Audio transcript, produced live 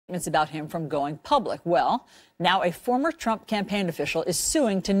statements about him from going public. Well, now a former Trump campaign official is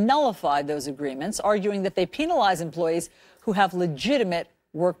suing to nullify those agreements, arguing that they penalize employees who have legitimate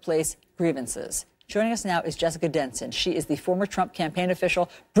workplace grievances. Joining us now is Jessica Denson. She is the former Trump campaign official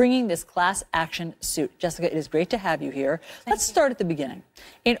bringing this class action suit. Jessica, it is great to have you here. Let's start at the beginning.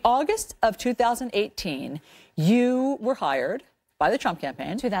 In August of 2018, you were hired by the Trump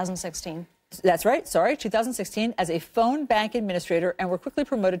campaign. 2016. That's right. Sorry, 2016, as a phone bank administrator, and were quickly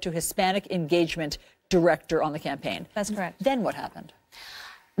promoted to Hispanic engagement director on the campaign. That's correct. Then what happened?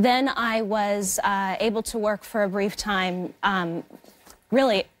 Then I was able to work for a brief time,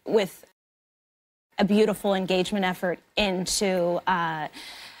 really with a beautiful engagement effort into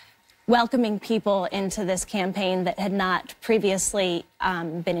welcoming people into this campaign that had not previously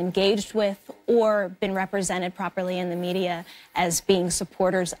been engaged with or been represented properly in the media as being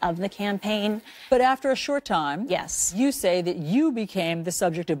supporters of the campaign. But after a short time, yes, you say that you became the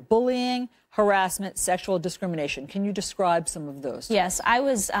subject of bullying, harassment, sexual discrimination. Can you describe some of those? Yes, I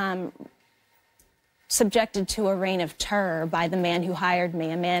was subjected to a reign of terror by the man who hired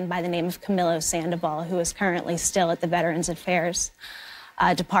me, a man by the name of Camilo Sandoval, who is currently still at the Veterans Affairs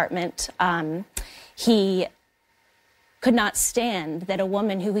Department. He could not stand that a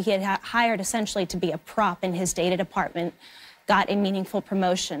woman who he had hired essentially to be a prop in his data department got a meaningful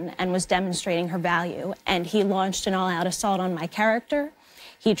promotion and was demonstrating her value. And he launched an all-out assault on my character.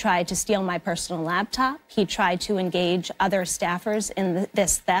 He tried to steal my personal laptop. He tried to engage other staffers in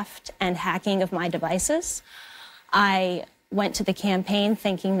this theft and hacking of my devices. I went to the campaign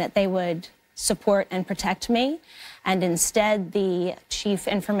thinking that they would support and protect me, and instead the Chief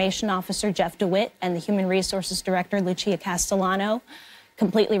Information Officer, Jeff DeWitt, and the Human Resources Director, Lucia Castellano,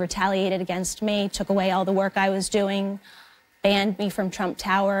 completely retaliated against me, took away all the work I was doing, banned me from Trump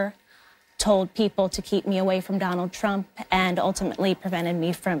Tower, told people to keep me away from Donald Trump, and ultimately prevented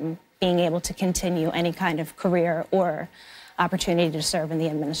me from being able to continue any kind of career or opportunity to serve in the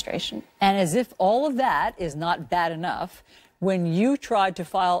administration. And as if all of that is not bad enough, when you tried to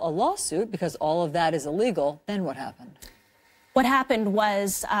file a lawsuit, because all of that is illegal, then what happened? What happened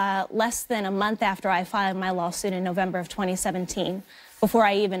was less than a month after I filed my lawsuit in November of 2017, before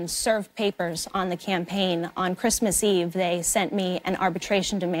I even served papers on the campaign, on Christmas Eve, they sent me an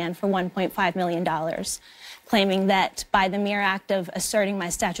arbitration demand for $1.5 million, claiming that by the mere act of asserting my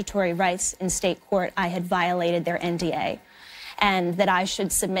statutory rights in state court, I had violated their NDA, and that I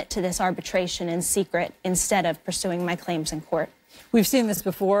should submit to this arbitration in secret instead of pursuing my claims in court. We've seen this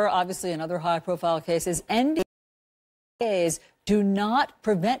before, obviously, in other high-profile cases. NDAs do not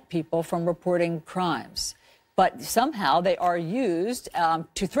prevent people from reporting crimes, but somehow they are used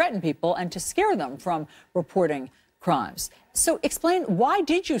to threaten people and to scare them from reporting crimes. So explain, why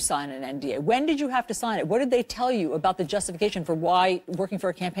did you sign an NDA? When did you have to sign it? What did they tell you about the justification for why, working for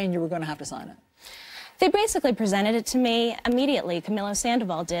a campaign, you were going to have to sign it? They basically presented it to me immediately. Camilo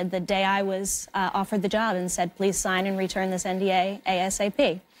Sandoval did, the day I was offered the job, and said, please sign and return this NDA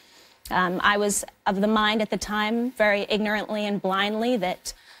ASAP. I was of the mind at the time, very ignorantly and blindly,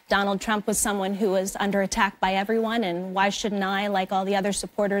 that Donald Trump was someone who was under attack by everyone, and why shouldn't I, like all the other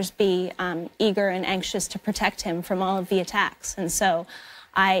supporters, be eager and anxious to protect him from all of the attacks? And so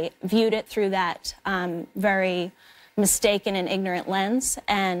I viewed it through that very mistaken and ignorant lens,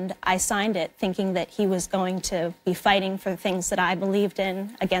 and I signed it thinking that he was going to be fighting for things that I believed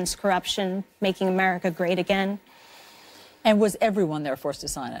in, against corruption, making America great again. And was everyone there forced to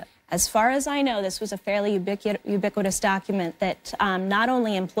sign it? As far as I know, this was a fairly ubiquitous document that not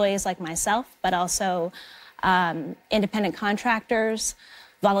only employees like myself, but also independent contractors,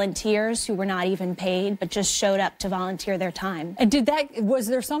 volunteers who were not even paid, but just showed up to volunteer their time. And was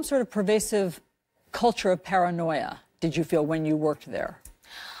there some sort of pervasive culture of paranoia, did you feel, when you worked there?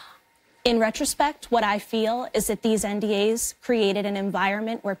 In retrospect, what I feel is that these NDAs created an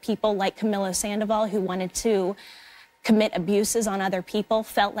environment where people like Camilo Sandoval, who wanted to commit abuses on other people,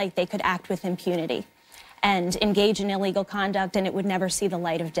 felt like they could act with impunity and engage in illegal conduct, and it would never see the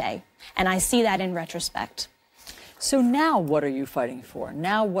light of day. And I see that in retrospect. So now what are you fighting for?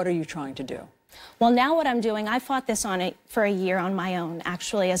 Now what are you trying to do? Well, now what I'm doing, I fought this for a year on my own,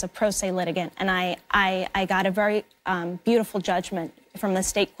 actually, as a pro se litigant, and I got a very beautiful judgment from the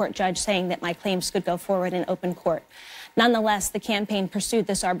state court judge saying that my claims could go forward in open court. Nonetheless, the campaign pursued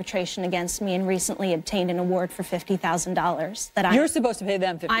this arbitration against me and recently obtained an award for $50,000. You're supposed to pay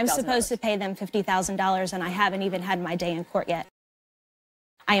them $50,000. I'm supposed to pay them $50,000, and I haven't even had my day in court yet.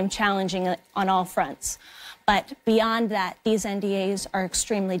 I am challenging it on all fronts. But beyond that, these NDAs are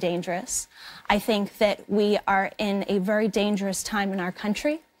extremely dangerous. I think that we are in a very dangerous time in our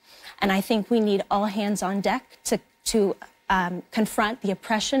country, and I think we need all hands on deck to confront the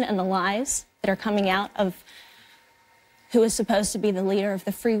oppression and the lies that are coming out of who is supposed to be the leader of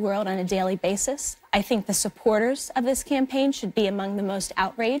the free world on a daily basis. I think the supporters of this campaign should be among the most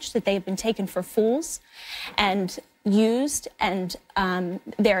outraged that they have been taken for fools and used, and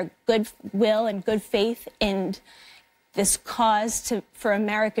their goodwill and good faith in this cause for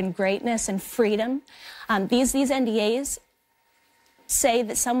American greatness and freedom. These NDAs say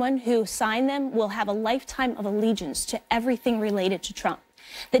that someone who signed them will have a lifetime of allegiance to everything related to Trump.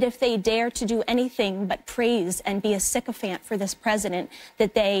 That if they dare to do anything but praise and be a sycophant for this president,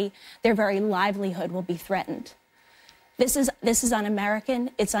 that their very livelihood will be threatened. This is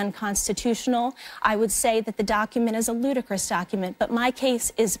un-American. It's unconstitutional. I would say that the document is a ludicrous document, but my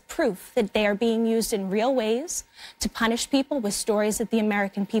case is proof that they are being used in real ways to punish people with stories that the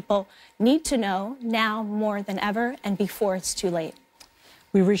American people need to know now more than ever and before it's too late.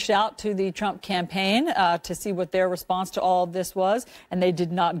 We reached out to the Trump campaign to see what their response to all of this was, and they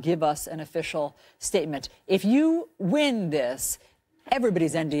did not give us an official statement. If you win this,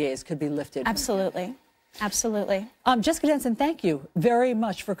 everybody's NDAs could be lifted. Absolutely. Absolutely. Jessica Denson, thank you very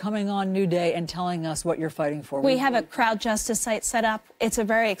much for coming on New Day and telling us what you're fighting for. We have a crowd justice site set up. It's a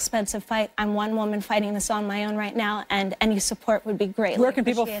very expensive fight. I'm one woman fighting this on my own right now, and any support would be great. Where can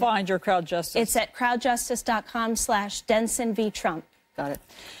people find your crowd justice? It's at crowdjustice.com/DensonVTrump. Got it.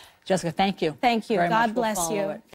 Jessica, thank you. Thank you. God bless you.